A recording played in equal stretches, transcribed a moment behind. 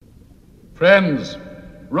Friends,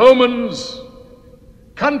 Romans,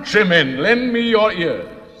 countrymen, lend me your ears.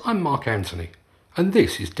 I'm Mark Anthony, and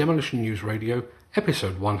this is Demolition News Radio,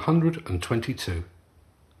 episode 122.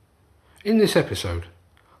 In this episode,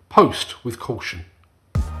 post with caution.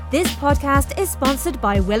 This podcast is sponsored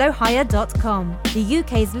by willowhire.com, the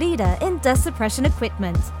UK's leader in dust suppression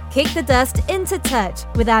equipment. Kick the dust into touch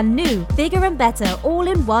with our new, bigger and better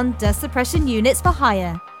all-in-one dust suppression units for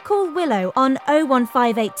hire. Call Willow on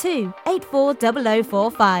 01582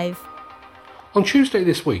 840045. On Tuesday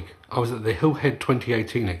this week, I was at the Hillhead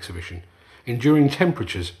 2018 exhibition, enduring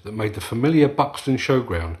temperatures that made the familiar Buxton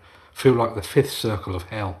Showground feel like the fifth circle of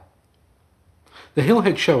hell. The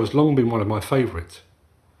Hillhead show has long been one of my favourites.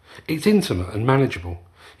 It's intimate and manageable.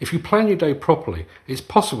 If you plan your day properly, it's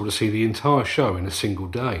possible to see the entire show in a single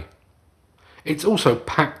day. It's also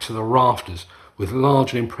packed to the rafters with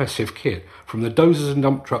large and impressive kit, from the dozers and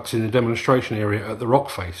dump trucks in the demonstration area at the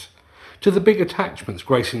Rockface, to the big attachments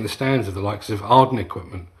gracing the stands of the likes of Arden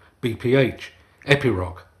Equipment, BPH,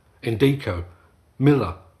 Epiroc, Indico,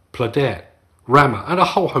 Miller, Pladette, Rammer and a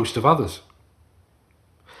whole host of others.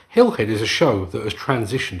 Hillhead is a show that has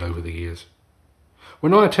transitioned over the years.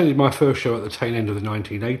 When I attended my first show at the tail end of the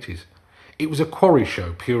 1980s, it was a quarry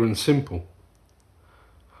show, pure and simple.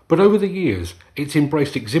 But over the years, it's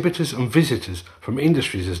embraced exhibitors and visitors from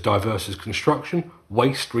industries as diverse as construction,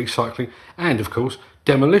 waste, recycling, and, of course,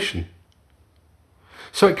 demolition.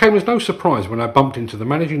 So it came as no surprise when I bumped into the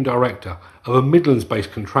managing director of a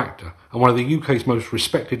Midlands-based contractor and one of the UK's most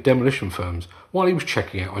respected demolition firms while he was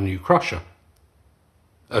checking out our new crusher.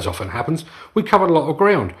 As often happens, we covered a lot of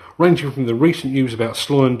ground, ranging from the recent news about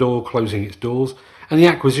Sloan Door closing its doors and the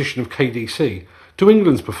acquisition of KDC to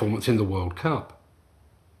England's performance in the World Cup.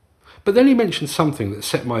 But then he mentioned something that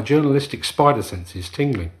set my journalistic spider senses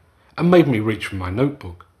tingling and made me reach for my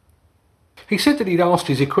notebook. He said that he'd asked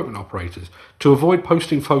his equipment operators to avoid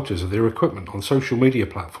posting photos of their equipment on social media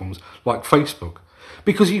platforms like Facebook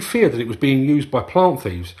because he feared that it was being used by plant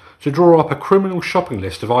thieves to draw up a criminal shopping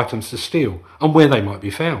list of items to steal and where they might be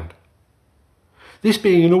found. This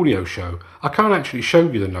being an audio show, I can't actually show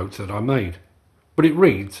you the notes that I made, but it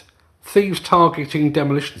reads, "Thieves targeting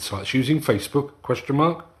demolition sites using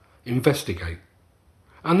Facebook, ? Investigate."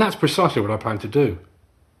 And that's precisely what I plan to do.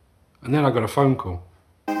 And then I got a phone call.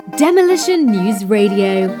 Demolition News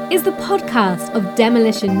Radio is the podcast of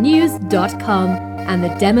demolitionnews.com and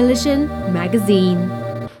the Demolition Magazine.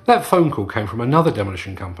 That phone call came from another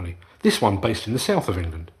demolition company, this one based in the south of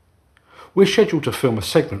England. We're scheduled to film a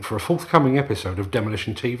segment for a forthcoming episode of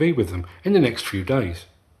Demolition TV with them in the next few days.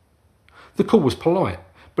 The call was polite,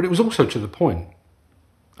 but it was also to the point.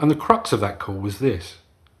 And the crux of that call was this.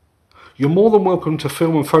 "You're more than welcome to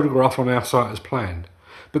film and photograph on our site as planned,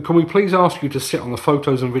 but can we please ask you to sit on the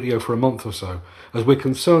photos and video for a month or so, as we're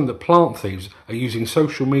concerned that plant thieves are using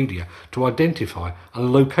social media to identify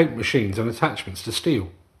and locate machines and attachments to steal."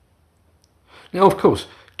 Now, of course,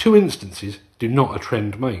 two instances do not a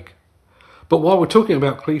trend make. But while we're talking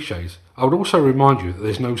about cliches, I would also remind you that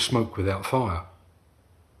there's no smoke without fire.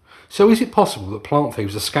 So is it possible that plant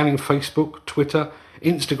thieves are scanning Facebook, Twitter,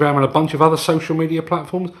 Instagram and a bunch of other social media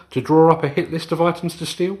platforms to draw up a hit list of items to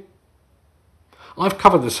steal? I've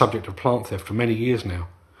covered the subject of plant theft for many years now,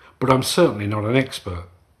 but I'm certainly not an expert.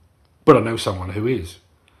 But I know someone who is.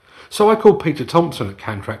 So I called Peter Thompson at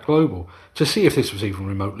Cantrack Global to see if this was even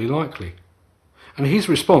remotely likely. And his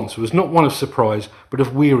response was not one of surprise, but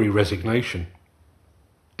of weary resignation.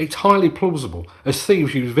 It's highly plausible, as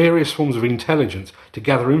thieves use various forms of intelligence to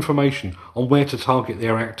gather information on where to target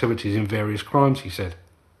their activities in various crimes, he said.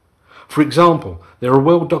 For example, there are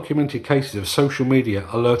well-documented cases of social media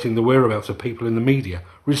alerting the whereabouts of people in the media,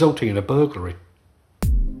 resulting in a burglary.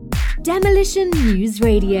 Demolition News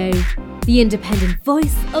Radio, the independent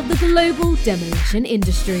voice of the global demolition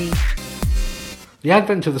industry. The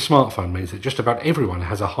advent of the smartphone means that just about everyone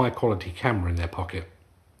has a high-quality camera in their pocket.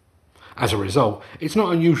 As a result, it's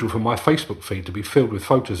not unusual for my Facebook feed to be filled with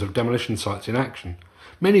photos of demolition sites in action,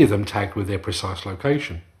 many of them tagged with their precise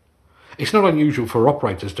location. It's not unusual for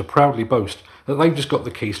operators to proudly boast that they've just got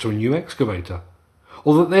the keys to a new excavator,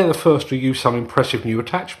 or that they're the first to use some impressive new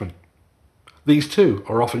attachment. These too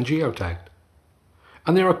are often geotagged.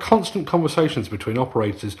 And there are constant conversations between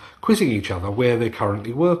operators quizzing each other where they're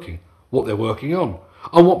currently working, what they're working on,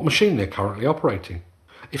 and what machine they're currently operating.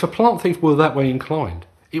 If a plant thief were that way inclined,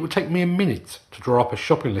 it would take mere minutes to draw up a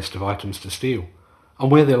shopping list of items to steal, and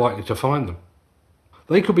where they're likely to find them.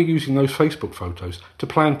 They could be using those Facebook photos to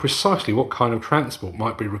plan precisely what kind of transport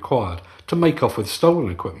might be required to make off with stolen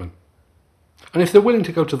equipment. And if they're willing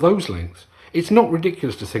to go to those lengths, It's not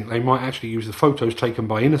ridiculous to think they might actually use the photos taken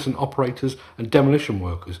by innocent operators and demolition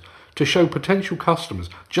workers to show potential customers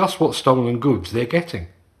just what stolen goods they're getting.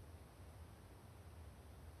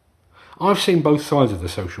 I've seen both sides of the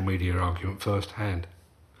social media argument firsthand.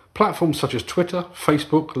 Platforms such as Twitter,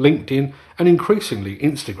 Facebook, LinkedIn, and increasingly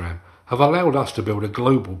Instagram have allowed us to build a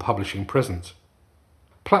global publishing presence.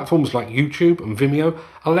 Platforms like YouTube and Vimeo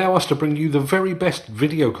allow us to bring you the very best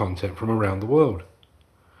video content from around the world.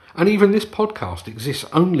 And even this podcast exists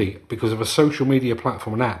only because of a social media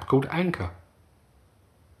platform and app called Anchor.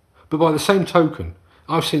 But by the same token,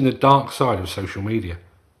 I've seen the dark side of social media.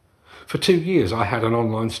 For 2 years I had an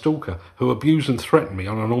online stalker who abused and threatened me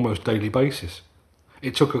on an almost daily basis.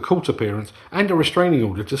 It took a court appearance and a restraining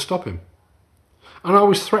order to stop him. And I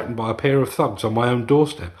was threatened by a pair of thugs on my own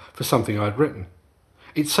doorstep for something I had written.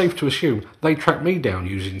 It's safe to assume they tracked me down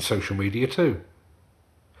using social media too.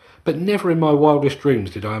 But never in my wildest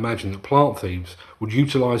dreams did I imagine that plant thieves would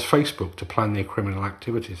utilise Facebook to plan their criminal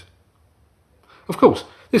activities. Of course,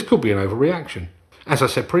 this could be an overreaction. As I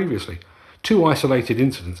said previously, 2 isolated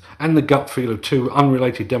incidents and the gut feel of 2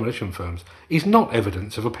 unrelated demolition firms is not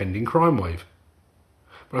evidence of a pending crime wave.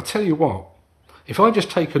 But I tell you what, if I'd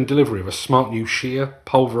just taken delivery of a smart new shear,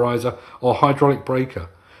 pulveriser or hydraulic breaker,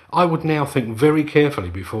 I would now think very carefully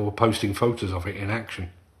before posting photos of it in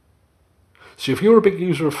action. So if you're a big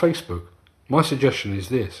user of Facebook, my suggestion is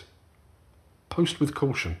this: post with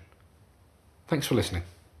caution. Thanks for listening.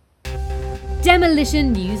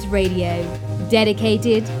 Demolition News Radio,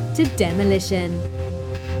 dedicated to demolition.